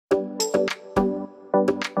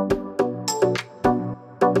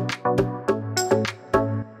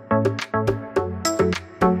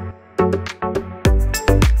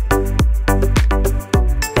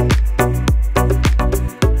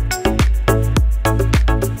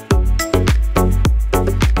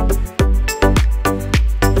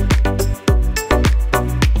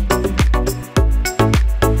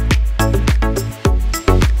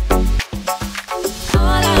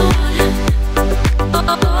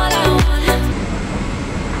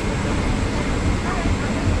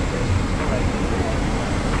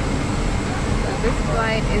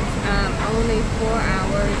4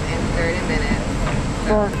 hours and 30 minutes.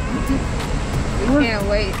 So we can't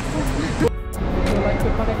wait. If you like to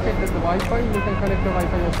connect it with the Wi-Fi, you can connect the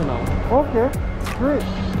Wi-Fi also now. Okay, great.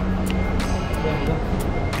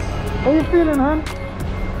 How you feeling, hon?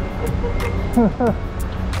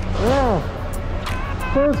 Yeah.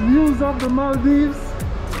 First views of the Maldives.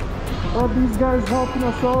 All these guys helping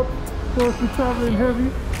us out. Of course, we're traveling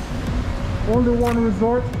heavy. Only one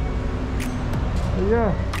resort. But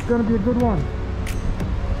yeah, it's gonna be a good one.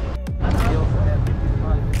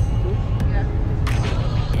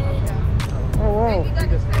 Oh wow.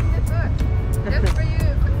 Just for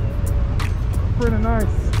you. Pretty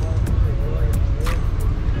nice.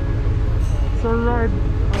 So ride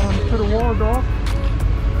to the Waldorf.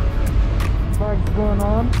 Vibes going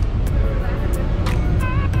on.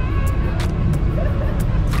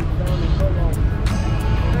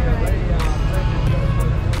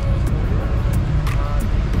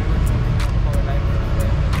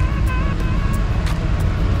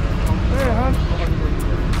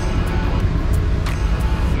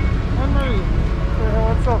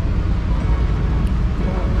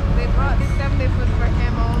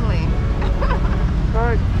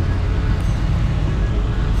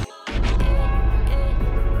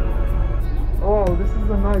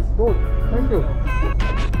 Nice boat. Thank you.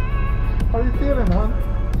 How you feeling, hon?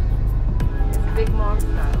 It's Big Mom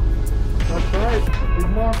style. That's right. Big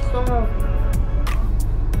Mom style.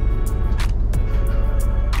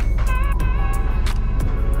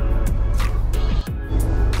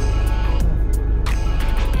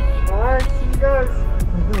 Alright, see you guys.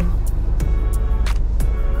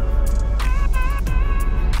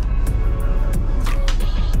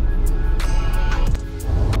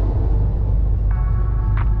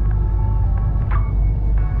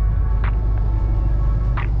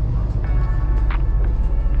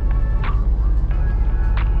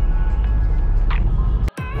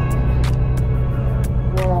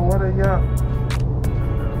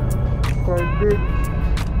 Quite big.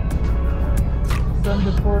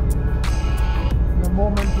 70 foot. In a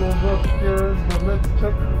moment we'll go upstairs, but let's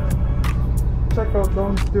check out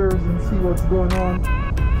downstairs and see what's going on.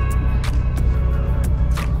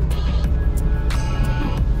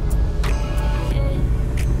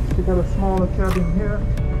 We got a smaller cabin here.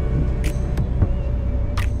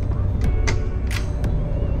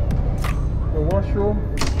 The washroom.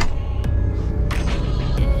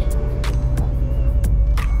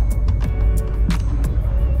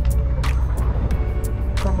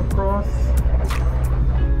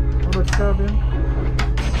 Another cabin,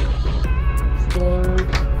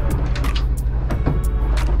 storage,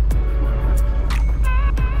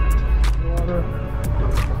 water,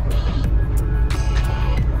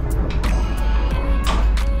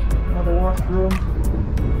 another washroom,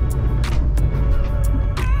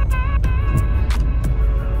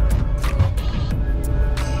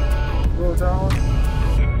 go down.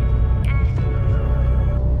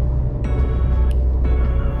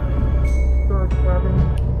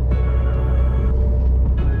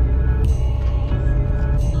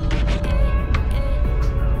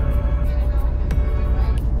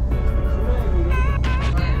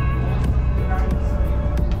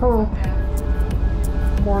 Hello.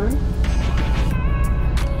 Morning.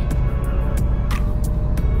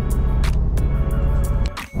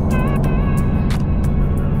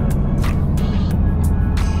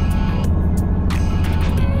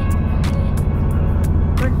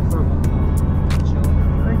 Thank you, sir.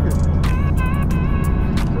 Thank you.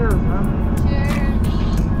 Cheers, man. Cheers.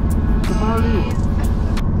 To Maldives.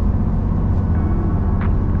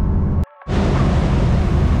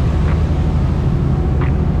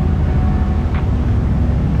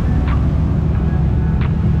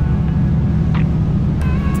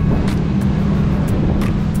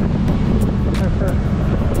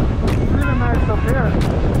 Really nice up here.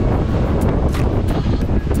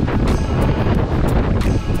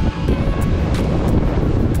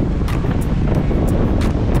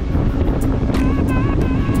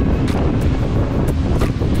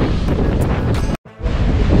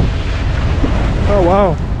 Oh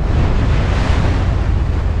wow.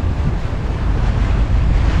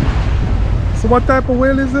 So what type of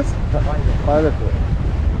whale is this? Pilot whale.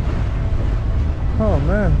 Oh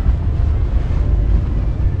man.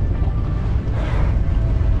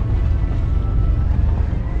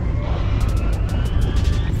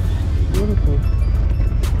 Beautiful.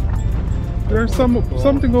 There's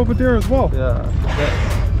something over there as well. Yeah.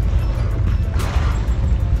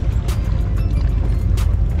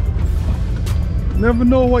 Never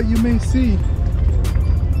know what you may see.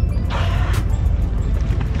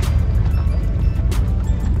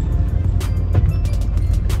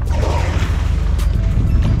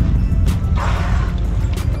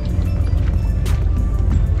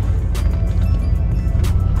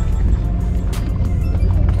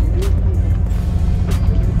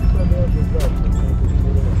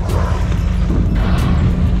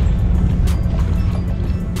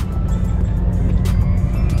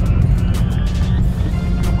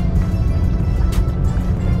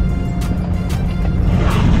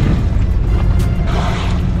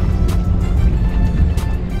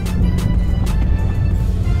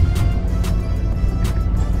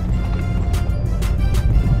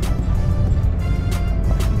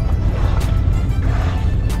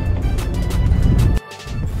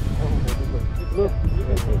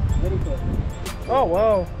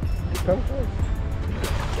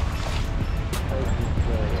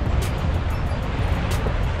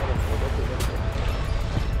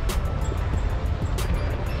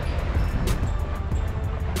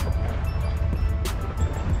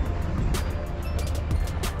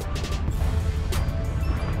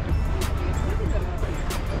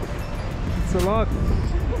 Thanks a lot.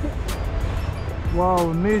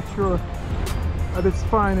 Wow, nature at its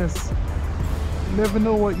finest. You never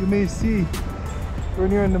know what you may see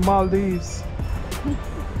when you're in the Maldives.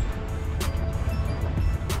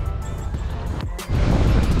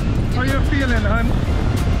 How you feeling, hon?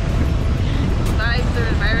 Flights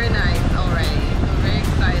are very nice already. I'm very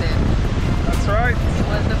excited. That's right. It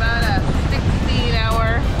was about a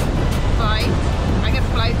 16-hour flight. I guess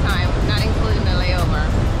flight time, not including the layover,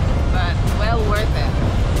 but well worth it.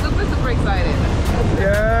 Super, super excited.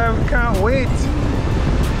 Yeah, we can't wait.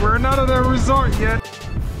 We're not at the resort yet.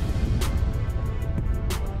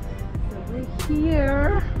 So we're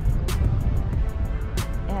here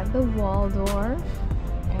at the Waldorf,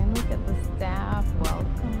 and look at the staff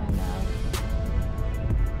welcoming us.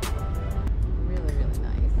 Really, really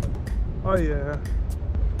nice. Oh yeah.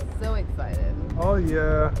 So excited. Oh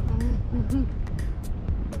yeah.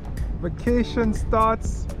 Vacation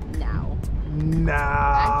starts Now.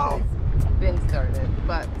 now. Actually, it's been started,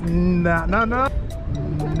 but No, no, no.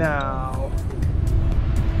 Now.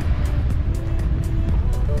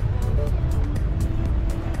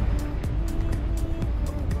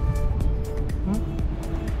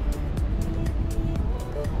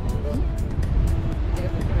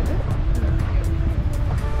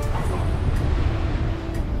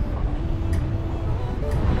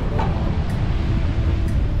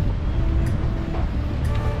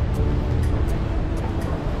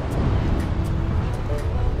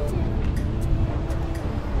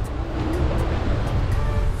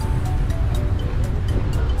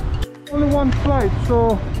 Only one flight,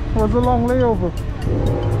 so it was a long layover.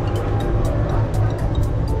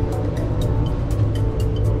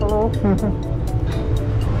 Hello.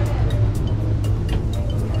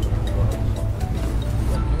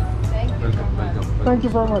 Thank you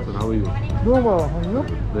very much. So how are you? Doing well. And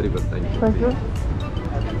you? Very good, thank you. Thank you.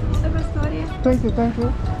 Thank you, thank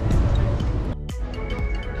you.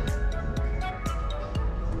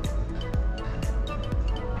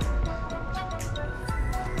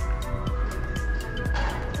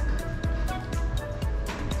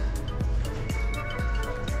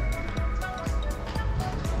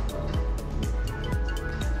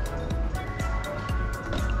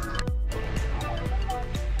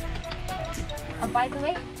 By the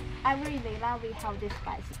way, every villa we have this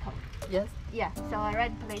bicycle. yes, Yeah, so I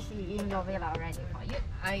already placed it in your villa already for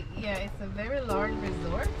you. yeah, it's a very large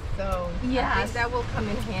resort, so I Yes. think that will come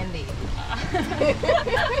in handy.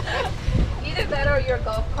 Either that or your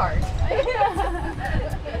golf cart.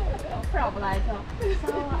 No problem.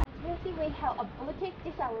 So you see we have a boutique.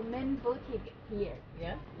 This is our main boutique here.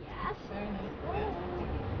 Yeah, Yes. very nice.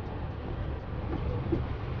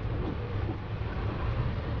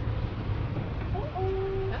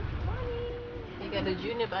 You got a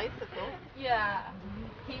junior bicycle. Yeah.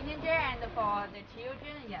 Teenager and for the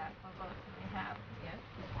children, yeah, for both we have. Yes,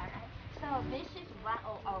 Alright. So this is one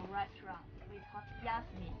of our restaurants. We call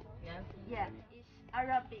Yasmin. yes. Yeah, it's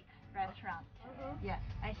Arabic restaurant. Yeah,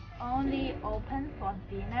 it's only open for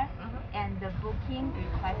dinner and the booking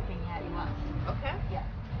requesting at once. Okay. Yeah.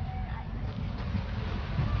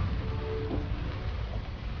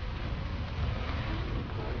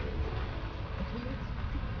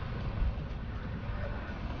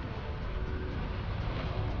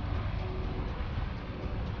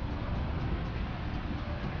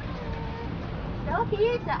 So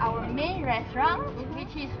here's our main restaurant,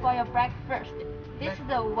 which is for your breakfast. This is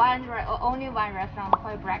the only one restaurant for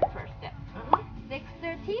your breakfast.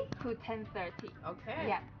 6:30 to 10:30. Okay.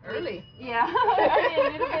 Yeah. Early. Yeah, early,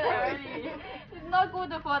 a little bit early. It's not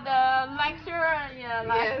good for the lecture. Yeah,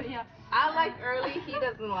 Yes. yeah. I like early. He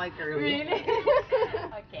doesn't like early. Really?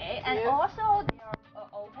 Okay, and Yes. also they are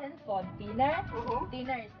open for dinner.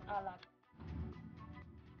 Dinner is Aloud.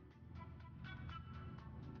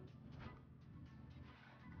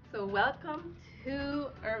 So welcome to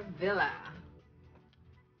our villa.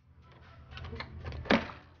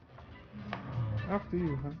 After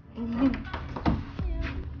you, huh?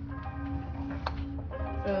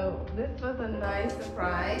 So this was a nice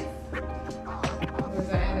surprise. It was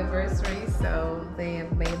our anniversary, so they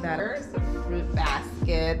have made that a fruit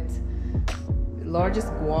basket. Largest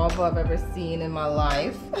guava I've ever seen in my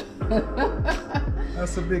life.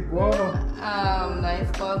 That's a big guava.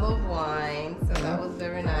 Nice bottle of wine, so that was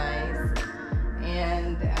very nice.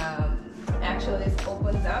 And actually this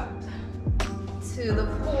opens up to the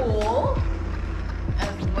pool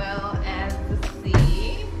as well as the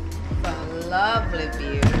sea. It's a lovely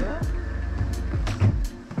view.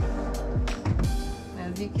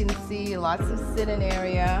 As you can see, lots of sitting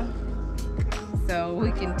area. So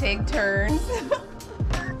we can take turns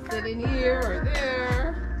sitting here or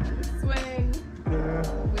there, swing.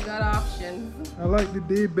 friends. I like the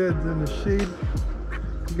day beds in the shade.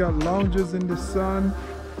 You got loungers in the sun,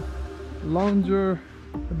 lounger,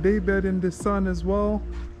 a day bed in the sun as well.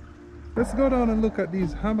 Let's go down and look at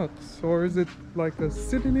these hammocks, or is it like a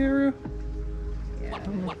sitting area? Yeah.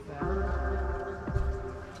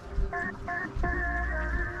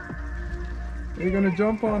 Are you gonna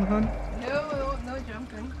jump on, hun? No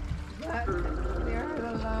jumping. But they're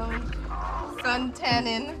the lounge, sun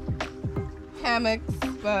tanning hammocks.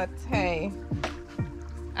 But hey,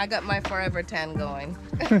 I got my forever tan going.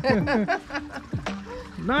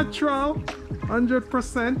 Natural,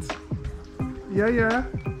 100%. Yeah.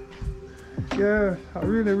 I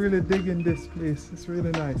really digging this place. It's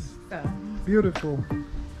really nice. So, Beautiful.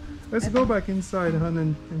 Let's go back inside, hun,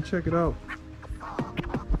 and check it out.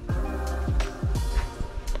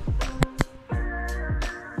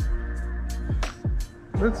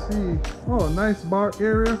 Let's see. Oh, nice bar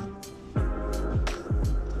area.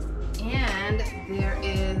 and there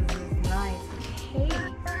is this nice cake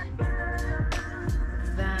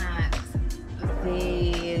that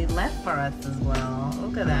they left for us as well.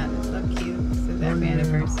 Look at that. It's so cute. It's their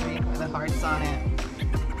anniversary with the hearts on it.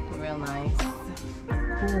 Real nice.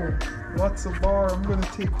 Cool. Lots of bar. I'm gonna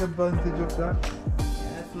take advantage of that.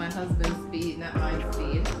 Yeah, that's my husband's speed, not my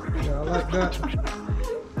speed. Yeah, I like that.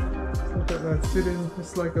 Look at that sitting.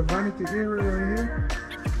 It's like a vanity area right here.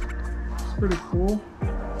 It's pretty cool.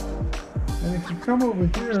 And if you come over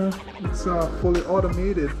here, it's fully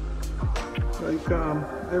automated. Like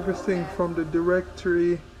everything from the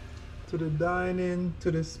directory to the dining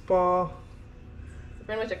to the spa. It's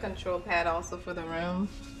pretty much a control pad also for the room.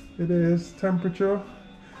 It is temperature.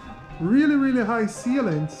 Really high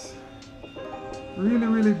ceilings.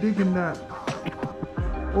 Really digging that.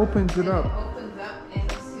 Opens it up. It opens up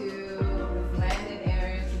into this landing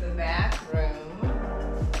area to the bathroom.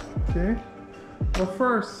 Okay. But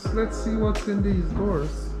first, let's see what's in these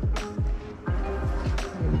doors.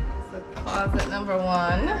 So closet number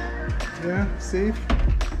one. Yeah, safe.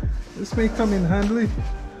 This may come in handy.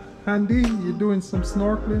 You're doing some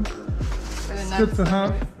snorkeling. It's good to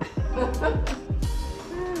have.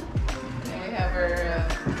 Then we have our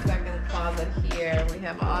second closet here. We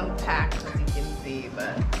have unpacked, as you can see,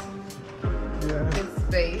 but Yeah. good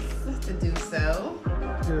space to do so.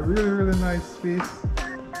 Yeah, really nice space.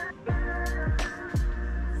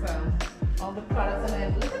 So all the products, and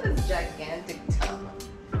then look at this gigantic tub.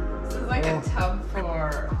 This is like a tub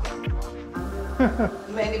for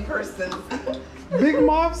many persons. Big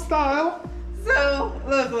mob style. So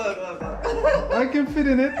look. I can fit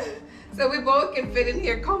in it. So we both can fit in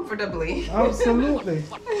here comfortably. Absolutely.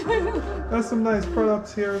 Got some nice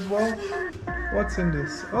products here as well. What's in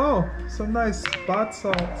this? Oh, some nice bath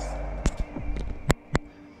salts.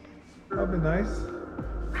 That'll be nice.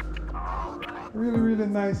 Really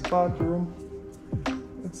nice bathroom.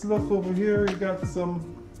 Let's look over here. You got some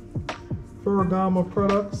Ferragamo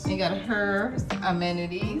products. You got her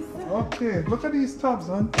amenities. Okay, look at these tubs,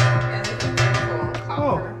 huh? Yeah, this is cool.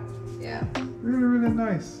 Copper. Yeah. Really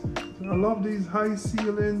nice. I love these high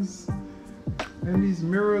ceilings and these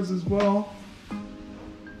mirrors as well.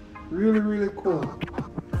 Really cool.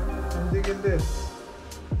 I'm digging this.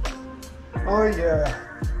 Oh yeah,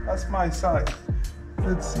 that's my side.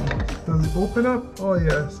 Let's see. Does it open up? Oh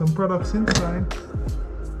yeah, some products inside.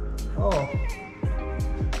 Oh.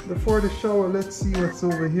 Before the shower, let's see what's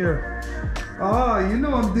over here. Ah, you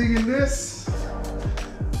know I'm digging this.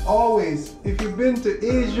 Always. If you've been to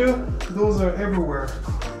Asia, those are everywhere.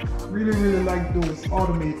 Really like those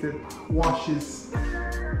automated washes.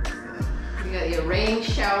 You got your rain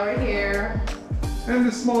shower here. And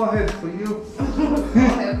the small head for you. Small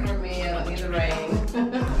head for me. I don't need the rain.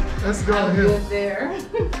 Let's go I'm here. good there.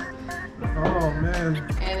 Oh man.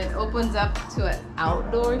 And it opens up to an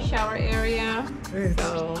outdoor shower area. Hey,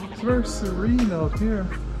 So it's very serene out here.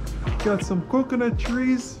 Got some coconut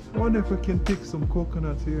trees. Wonder if we can pick some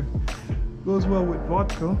coconuts here. Goes well with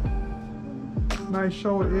vodka. Nice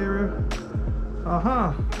shower area.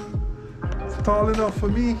 Aha. It's tall enough for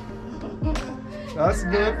me. That's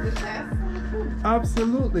good.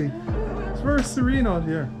 Absolutely. It's very serene out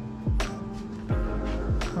here.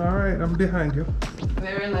 All right, I'm behind you.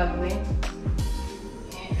 very lovely.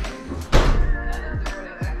 And another door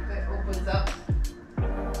that actually opens up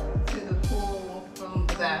to the pool from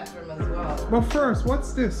the bathroom as well. But first,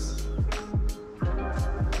 what's this?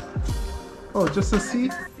 Oh, just a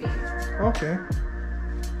seat? Okay.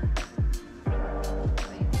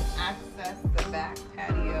 So you can access the back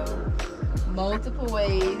patio multiple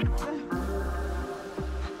ways.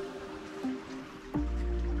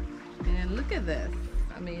 And look at this.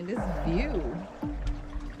 I mean, this view.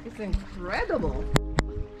 It's incredible.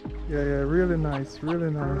 Yeah, really nice, really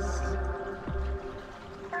nice.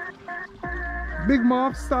 Big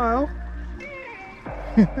Mob style.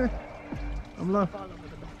 I'm laughing.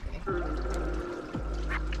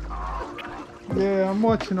 Yeah, I'm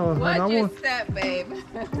watching all. Watch your step, babe.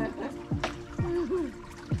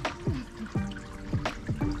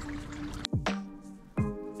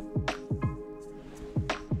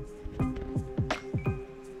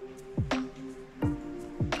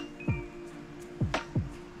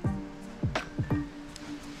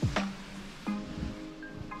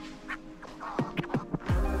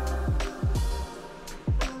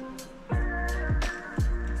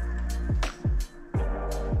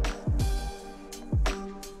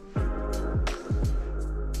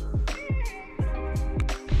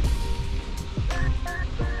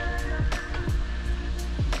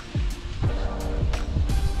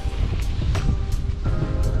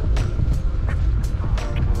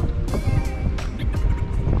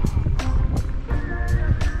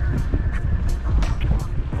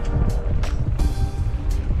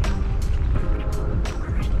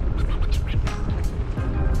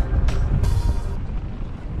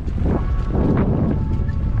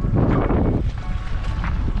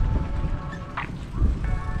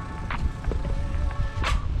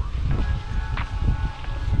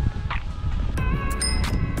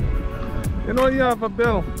 You know you have a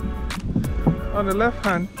bill on the left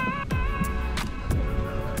hand.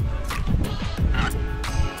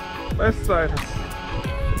 Left side.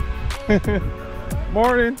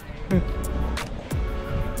 Morning.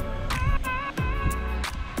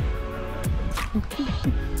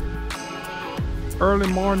 Early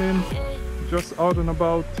morning, just out and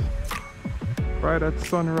about, right at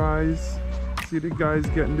sunrise. See the guys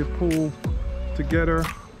getting the pool together.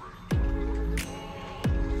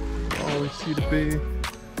 Oh, we see the bay,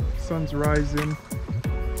 sun's rising.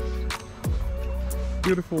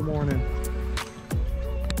 Beautiful morning.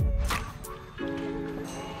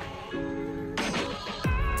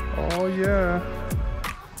 Oh yeah,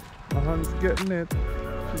 Mahan's getting it.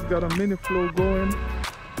 She's got a mini flow going.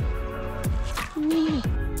 Ooh.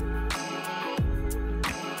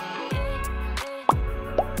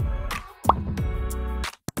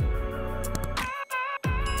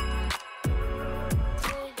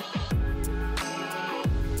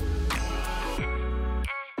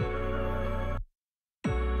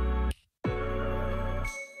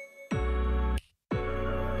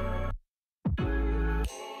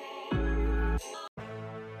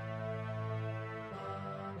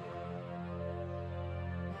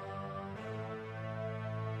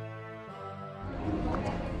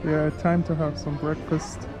 Yeah, time to have some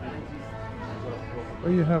breakfast.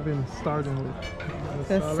 What are you having starting with?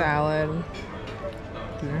 The salad.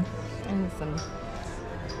 Okay. And some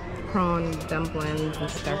prawn dumplings and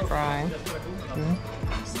stir fry. Okay.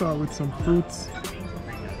 Start with some fruits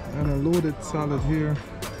and a loaded salad here.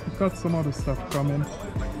 We've got some other stuff coming.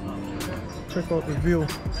 Check out the view.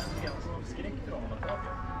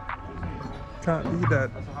 Can't beat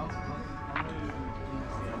that.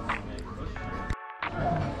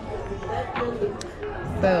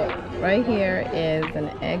 So right here is an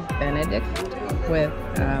egg benedict with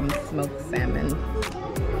smoked salmon.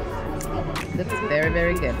 Looks very,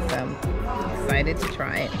 very good, so I'm excited to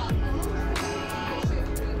try it.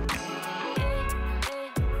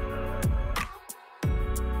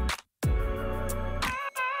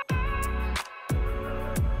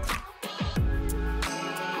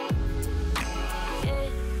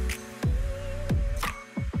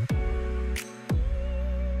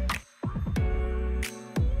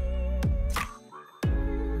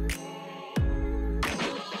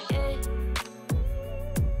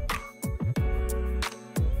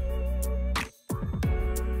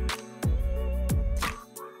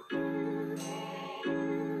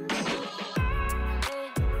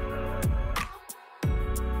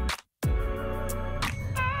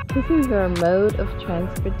 This is our mode of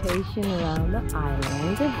transportation around the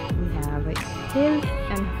island. We have his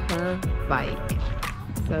and her bike.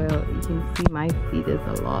 So you can see my seat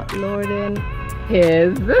is a lot lower than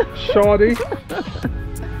his. Shorty.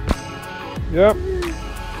 Yep.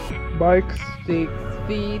 Bikes. 6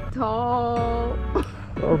 feet tall.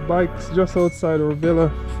 Our bikes just outside our villa.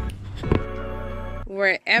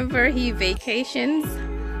 Wherever he vacations,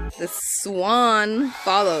 the swan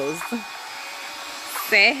follows.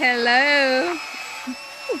 Say hello.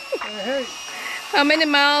 Hey. How many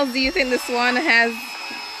miles do you think the swan has?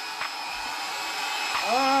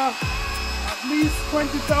 At least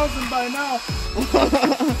 20,000 by now.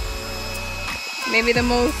 Maybe the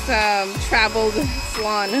most traveled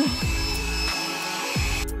swan.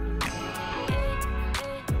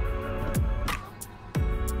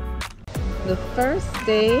 The first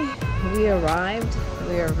day we arrived,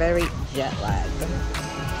 we were very jet lagged.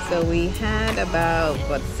 So we had about,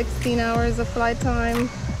 what, 16 hours of flight time?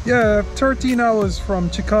 Yeah, 13 hours from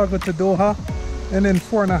Chicago to Doha, and then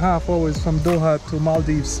 4.5 hours from Doha to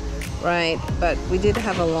Maldives. Right, but we did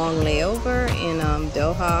have a long layover in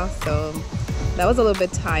Doha, so that was a little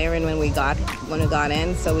bit tiring when we got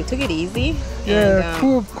in. So we took it easy. Yeah,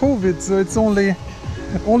 COVID, so it's only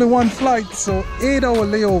one flight, so 8-hour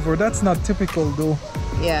layover. That's not typical though.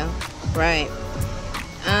 Yeah, right.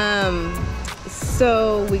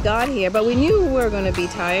 So we got here, but we knew we were going to be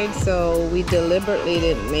tired, so we deliberately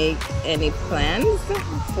didn't make any plans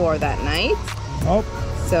for that night. Oh.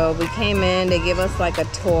 So we came in, they gave us like a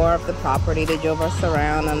tour of the property, they drove us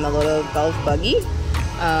around on the little golf buggy.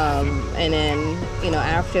 And then, you know,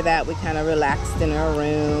 after that we kind of relaxed in our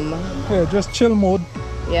room. Yeah, just chill mode.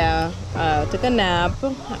 Yeah, took a nap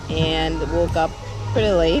and woke up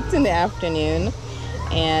pretty late in the afternoon.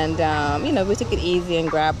 And, you know, we took it easy and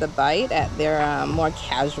grabbed a bite at their more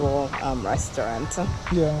casual restaurant.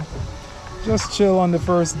 Yeah, just chill on the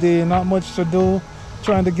first day, not much to do.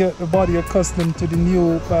 Trying to get the body accustomed to the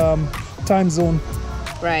new time zone.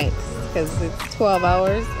 Right, because it's 12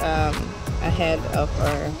 hours ahead of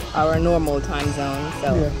our normal time zone.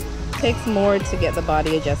 So yeah. It takes more to get the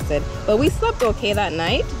body adjusted. But we slept okay that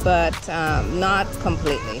night, but not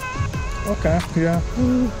completely. Okay, yeah.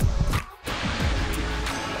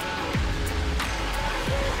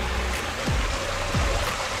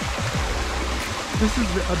 This is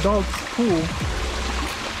the adults pool.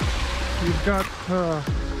 You've got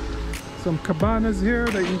some cabanas here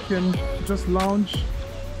that you can just lounge,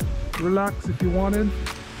 relax if you wanted.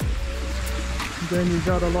 Then you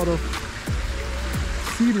got a lot of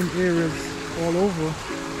seating areas all over.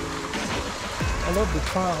 I love the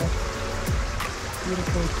tile.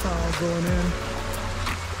 Beautiful tile going in.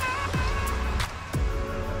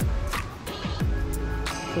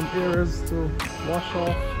 Some areas to wash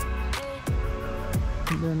off.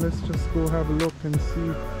 And then let's just go have a look and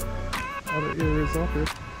see other areas of it.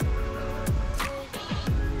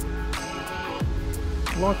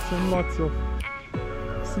 Lots and lots of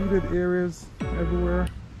seated areas everywhere.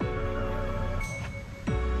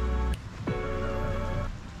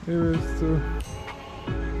 Areas to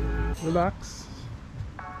relax.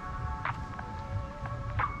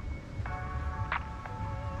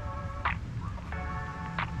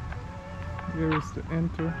 Areas to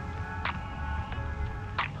enter.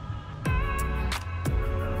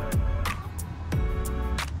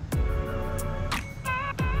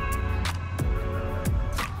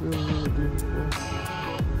 Really beautiful.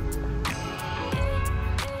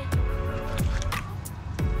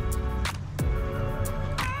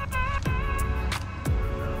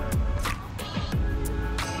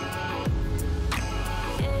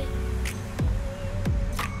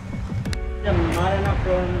 The Marana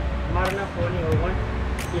phone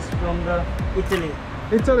is from the Italy.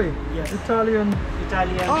 Italy? Yes. Italian.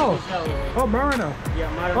 Oh, pizza. oh, Marana. Yeah,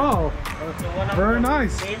 Marana. Oh, So one of very the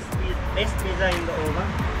nice. best pizza in the oven.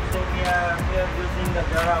 So we are using the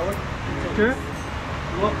Aloud. So Okay.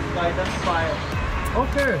 it works by the fire.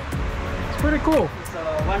 Okay, it's pretty cool. So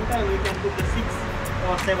one time we can cook the 6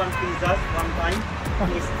 or 7 pizzas one time.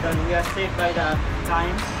 It's done. We are saved by the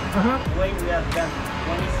time when we are done.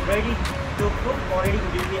 When it's ready to cook, already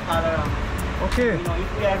it will be all around. Okay. You know, if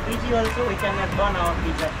we are busy also, we cannot burn our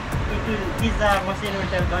pizza. It will, pizza machine will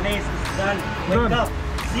tell Ganesh it's done. Wake Done. up,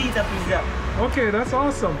 see the pizza. Okay, that's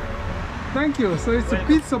awesome. Thank you. So it's a Welcome.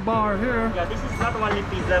 pizza bar here. Yeah, this is not only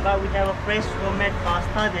pizza, but we have a fresh homemade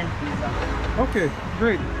pasta and pizza. Okay,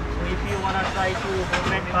 great. So if you wanna try to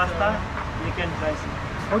homemade pasta, you can try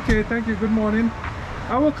some. Okay, thank you. Good morning.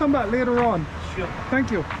 I will come back later on. Sure.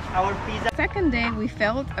 Thank you. Our pizza. Second day we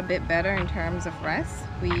felt a bit better in terms of rest.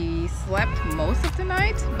 We slept most of the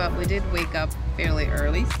night, but we did wake up fairly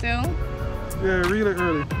early still. Yeah, really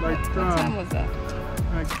early. Like What time was that?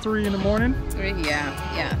 like 3 in the morning. 3?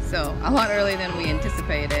 Yeah. So a lot earlier than we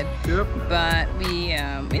anticipated. Yep. But we,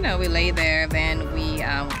 you know, we lay there. Then we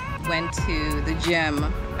went to the gym,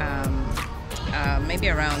 maybe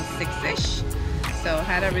around 6ish. So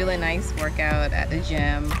had a really nice workout at the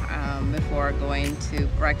gym before going to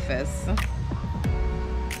breakfast.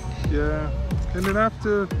 Yeah. And then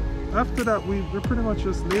after that, we pretty much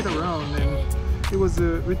just laid around, and it was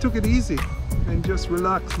we took it easy and just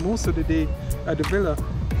relaxed most of the day at the villa.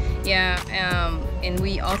 Yeah, and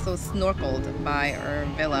we also snorkeled by our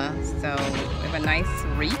villa, so we have a nice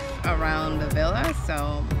reef around the villa,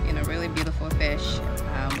 so you know, really beautiful fish.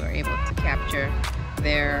 We were able to capture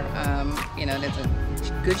there. You know, there's a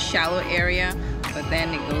good shallow area, but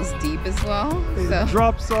then it goes deep as well. It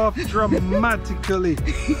drops off dramatically.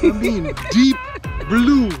 I mean, deep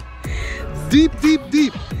blue. Deep, deep,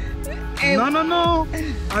 deep. No.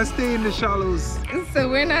 I stay in the shallows. So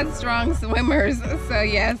we're not strong swimmers. So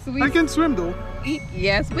yes, I can swim though.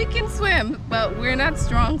 Yes, we can swim, but we're not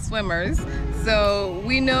strong swimmers. So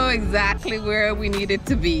we know exactly where we needed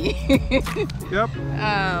to be. Yep.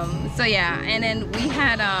 So yeah, and then we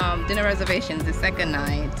had dinner reservations the second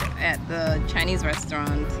night at the Chinese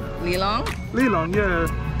restaurant, Lilong. Lilong, yeah.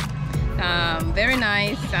 Very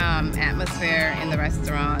nice atmosphere in the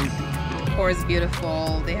restaurant. The decor is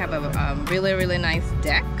beautiful. They have a really nice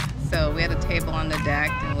deck. So we had a table on the deck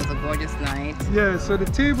and it was a gorgeous night. Yeah, so the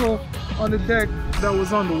table on the deck that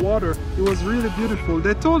was on the water, it was really beautiful.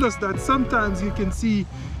 They told us that sometimes you can see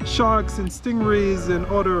sharks and stingrays and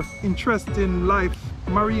other interesting life,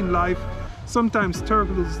 marine life. Sometimes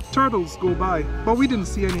turtles go by, but we didn't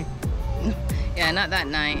see any. Yeah, not that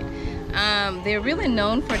night. They're really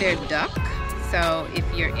known for their duck. So if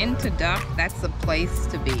you're into duck, that's the place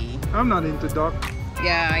to be. I'm not into duck.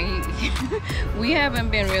 Yeah, we haven't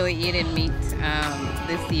been really eating meat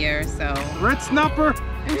this year, so. Red snapper.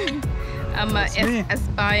 I'm an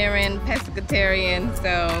aspiring pescatarian,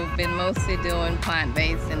 so been mostly doing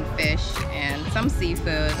plant-based and fish and some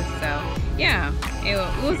seafood. So yeah, it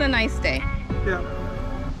was a nice day. Yeah.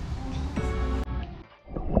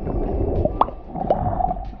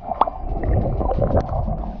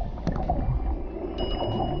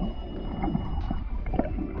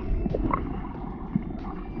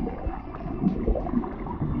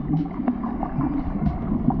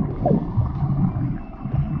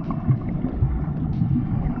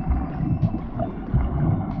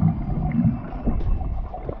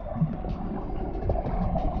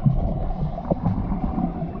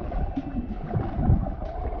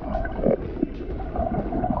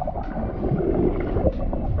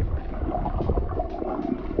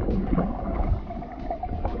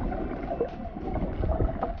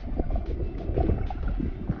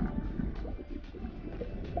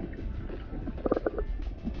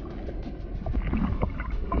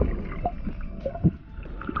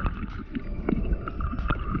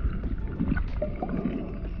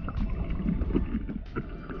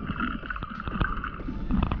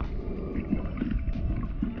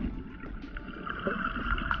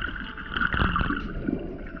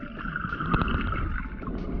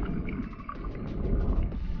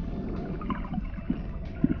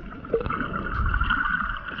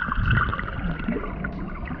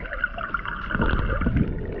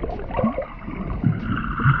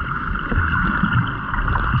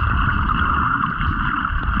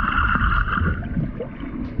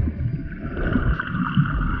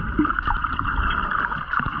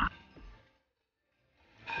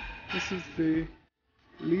 This is the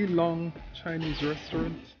Lilong Chinese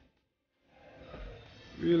restaurant.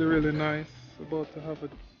 Really nice. About to have a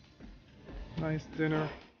nice dinner.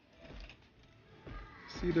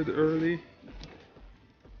 Seated early.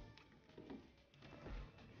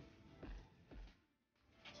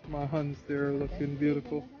 My hands there looking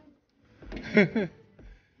beautiful.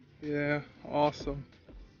 Yeah, awesome.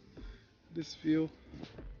 This view.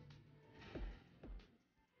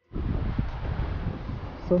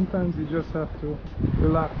 Sometimes you just have to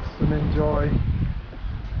relax and enjoy.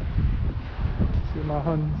 See my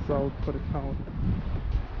hands out for the count.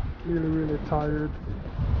 Really tired.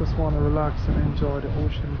 Just want to relax and enjoy the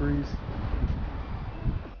ocean breeze.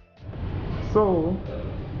 So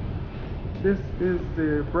this is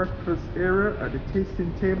the breakfast area at the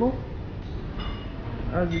tasting table.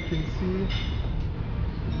 As you can see,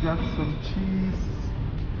 we got some cheese,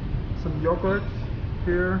 some yogurt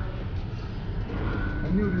here. I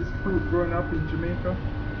knew this fruit growing up in Jamaica.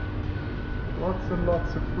 Lots and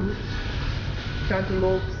lots of fruit.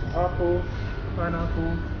 Cantaloupes, apples,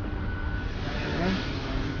 pineapples. Yeah.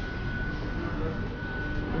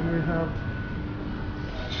 Then we have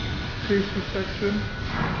pastry section.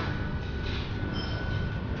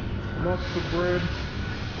 Lots of bread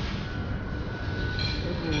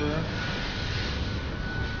everywhere.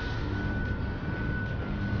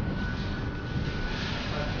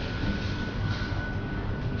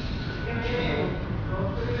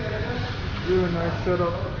 Really nice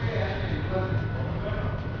setup.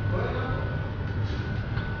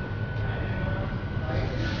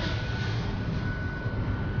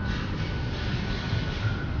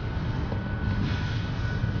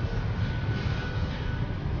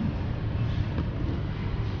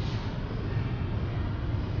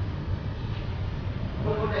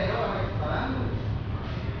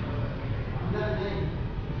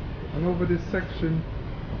 And over this section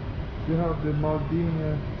They have the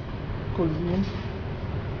Maldivian cuisine,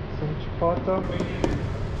 some chipata,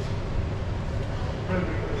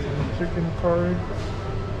 some chicken curry,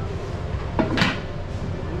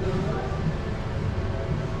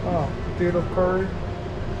 potato curry,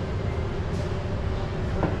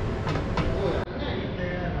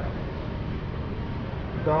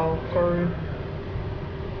 dal curry,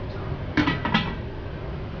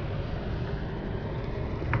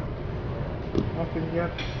 nothing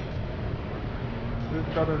yet.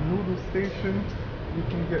 We've got a noodle station. You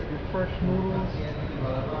can get your fresh noodles,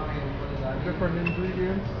 different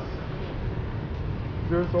ingredients.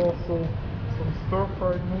 There's also some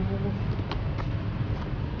stir-fried noodles,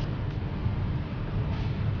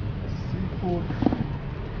 seafood,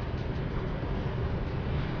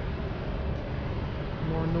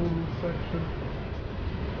 more noodle section.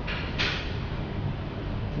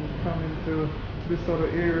 We come into this other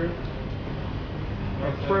area,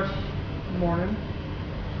 a fresh morning.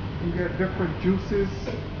 You get different juices,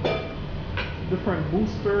 different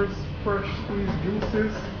boosters, fresh squeezed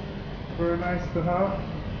juices. Very nice to have.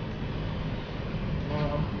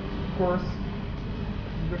 Of course,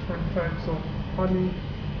 different types of honey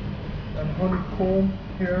and honeycomb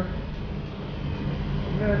here.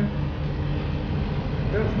 And then,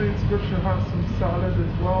 as the description has some salad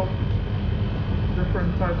as well.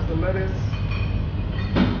 Different types of lettuce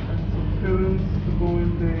and some fillings to go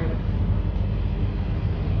in the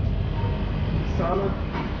salad.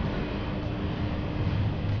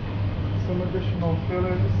 Some additional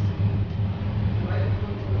fillings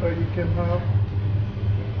that you can have.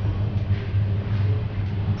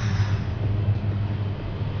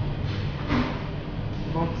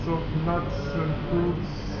 Lots of nuts and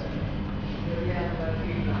fruits.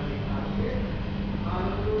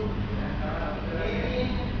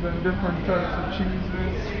 Then different types of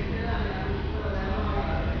cheeses.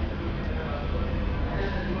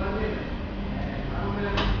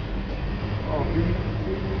 Beef,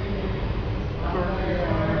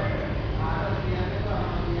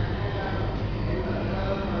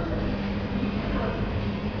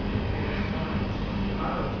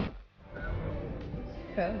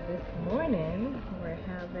 So this morning we're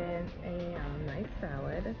having a nice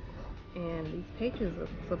salad, and these pictures look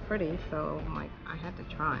so pretty, so I had to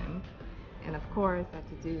try them. And of course I had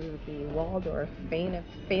to do the Waldorf famous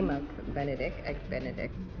Benedict, egg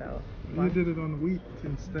Benedict. So you did it on wheat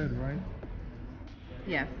instead, right?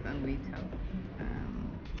 Yes, on wheat toast.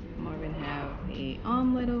 Marvin have a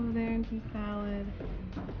omelet over there and some salad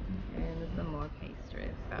and some more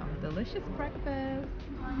pastries. So delicious breakfast.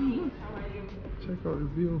 Check out the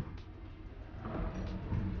view.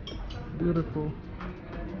 Beautiful.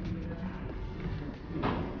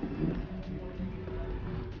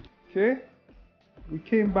 Okay, we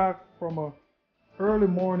came back from a early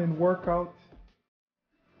morning workout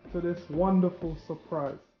to this wonderful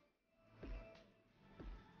surprise.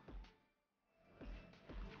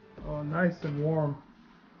 Oh, nice and warm.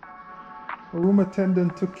 The room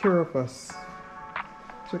attendant took care of us.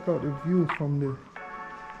 Check out the view from the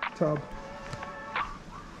tub.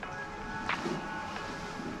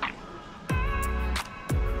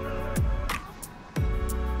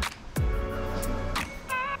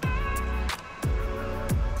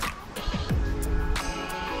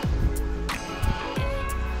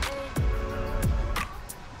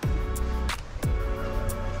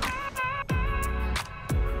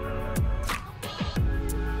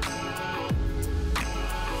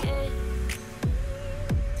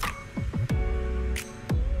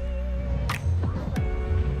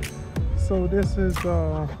 So this is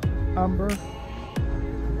Amber,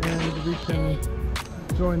 and we can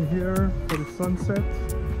join here for the sunset.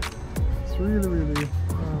 It's really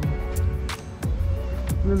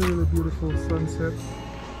beautiful sunset,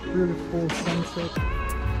 really full sunset.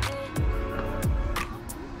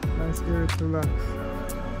 Nice area to relax.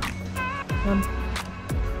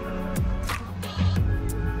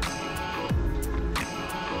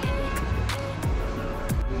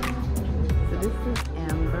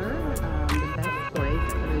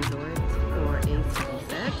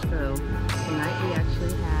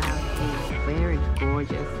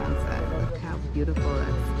 Beautiful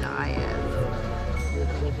that sky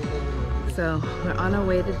is. So we're on our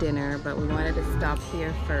way to dinner, but we wanted to stop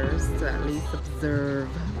here first to at least observe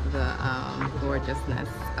the gorgeousness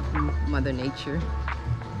of Mother Nature.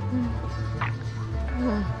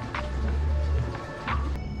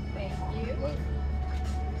 Thank you.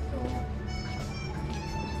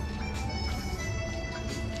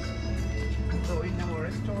 So in our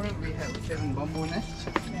restaurant we have 7 bamboo nests,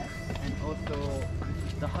 and also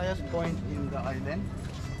the highest point in the island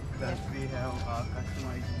That we have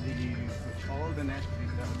customized all the nets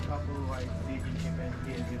with the couple wide seating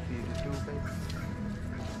capacity, as you see the 2 beds.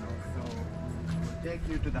 So we'll take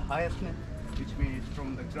you to the highest net, which means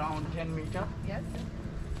from the ground 10 meter. Yes.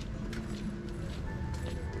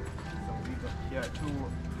 So we got here 2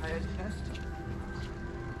 highest nests.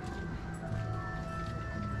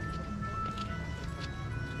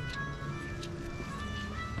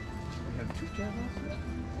 We have 2 chairs.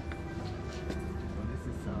 So this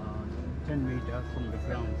is 10 meters from the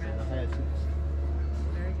ground, so the highest nest.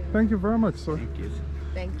 Very good. Thank you very much, sir. Thank you.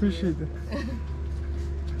 Thank Appreciate you. it.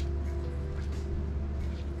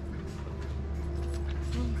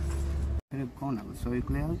 Crab cone, I will show you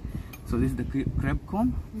clearly. So this is the crab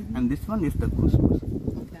cone, and this one is the couscous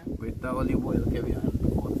Okay. with the olive oil caviar on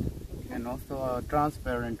both. And also a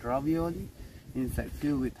transparent ravioli inside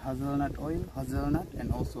filled with hazelnut oil, hazelnut,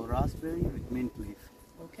 and also raspberry with mint leaf.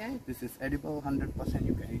 Okay. This is edible, 100%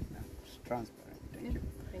 you can eat now. It's transparent. Thank you.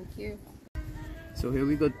 Thank you. So here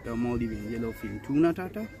we got the Maldivian yellowfin tuna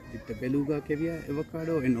tartar with the beluga caviar,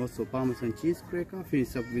 avocado, and also parmesan cheese cracker,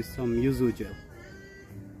 finished up with some yuzu gel.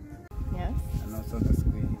 Yes. And also the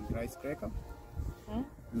squid rice cracker. Huh?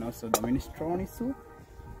 And also the minestrone soup.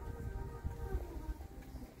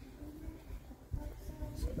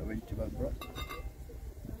 So the vegetable broth.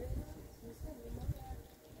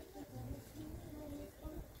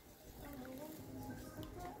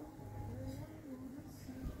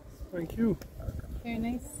 Thank you. Very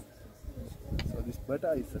nice. So this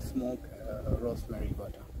butter is a smoked rosemary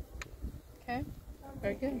butter. Okay.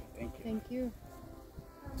 Very good. Thank you. Thank you.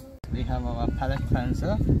 We have our palate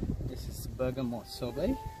cleanser. This is bergamot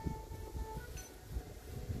sorbet.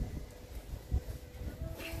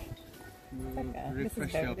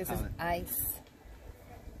 Refresh your This is palate. ice.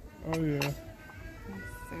 Oh yeah.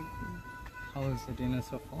 So, How is the dinner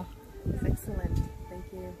so far? it's excellent. Thank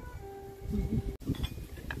you.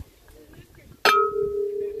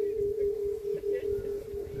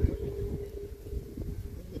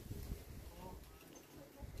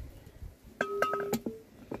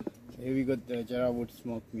 Here we got the Jarrah Wood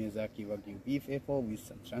smoked Miyazaki Wagyu beef apple with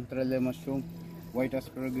some chanterelle mushroom, white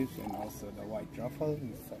asparagus, and also the white truffle.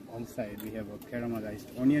 With some on side we have a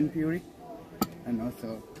caramelized onion puree, and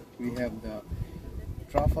also we have the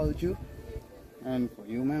truffle juice. And for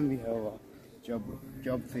you, ma'am, we have a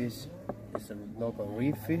job fish. It's a local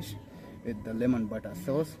reef fish with the lemon butter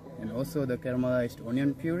sauce, and also the caramelized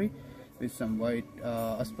onion puree with some white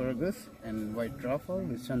asparagus and white truffle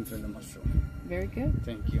with chanterelle mushroom. Very good.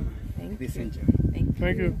 Thank you. Thank Please you. enjoy. Thank you.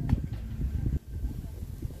 Thank you.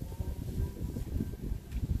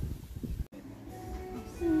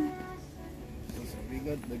 So we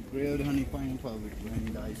got the grilled honey pineapple with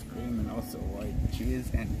vanilla ice cream and also white cheese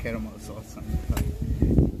and caramel sauce on the top.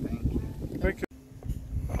 Thank you. Thank you.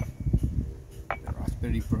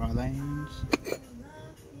 Raspberry pralines,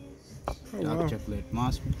 Oh, dark wow. chocolate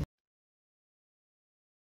marshmallow.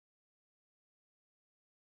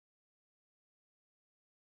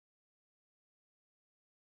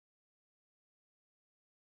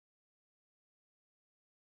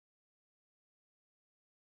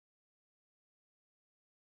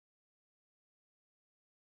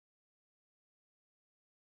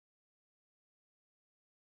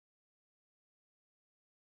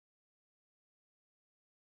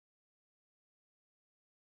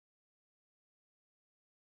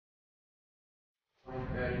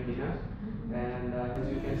 Preparing dinner, and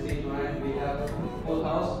as you can see, tonight we have full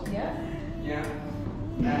house. Yeah. Yeah,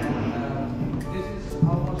 and this is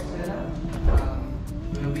our setup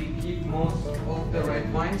where we keep most of the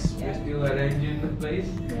red wines. We're still arranging the place.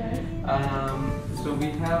 So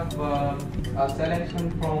we have a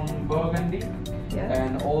selection from Burgundy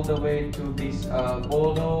and all the way to this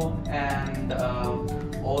Bordeaux and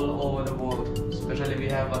all over the world. Especially we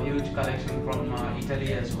have a huge collection from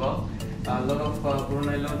Italy as well. A lot of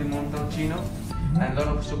Brunello di Montalcino and a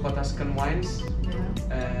lot of Super Tuscan wines.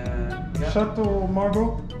 Yeah. Chateau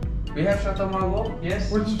Margaux. We have Chateau Margaux,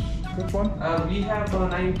 yes. Which one? We have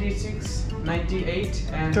 96, 98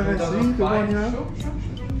 and Can I see the 2005. one you have? Sure.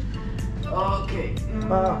 Okay.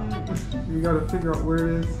 You gotta figure out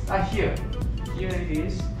where it is. Here it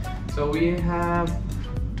is. So we have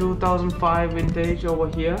 2005 vintage over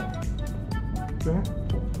here Okay.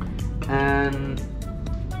 and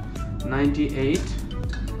 98.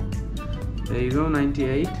 There you go,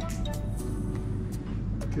 98.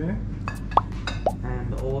 Okay.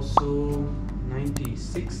 And also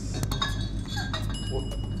 96.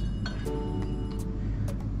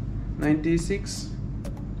 96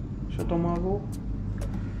 Chateau Margaux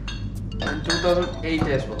and 2008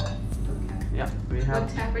 as well. Yeah, we have. What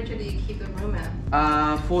temperature do you keep the room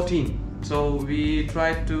at? 14. So we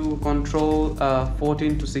try to control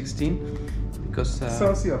 14 to 16 because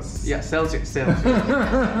Celsius. Yeah, Celsius. Yeah.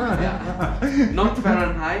 Not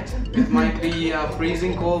Fahrenheit. It might be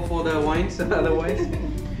freezing cold for the wines otherwise.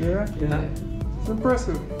 Yeah. Yeah. It's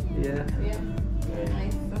impressive. Yeah. Yeah.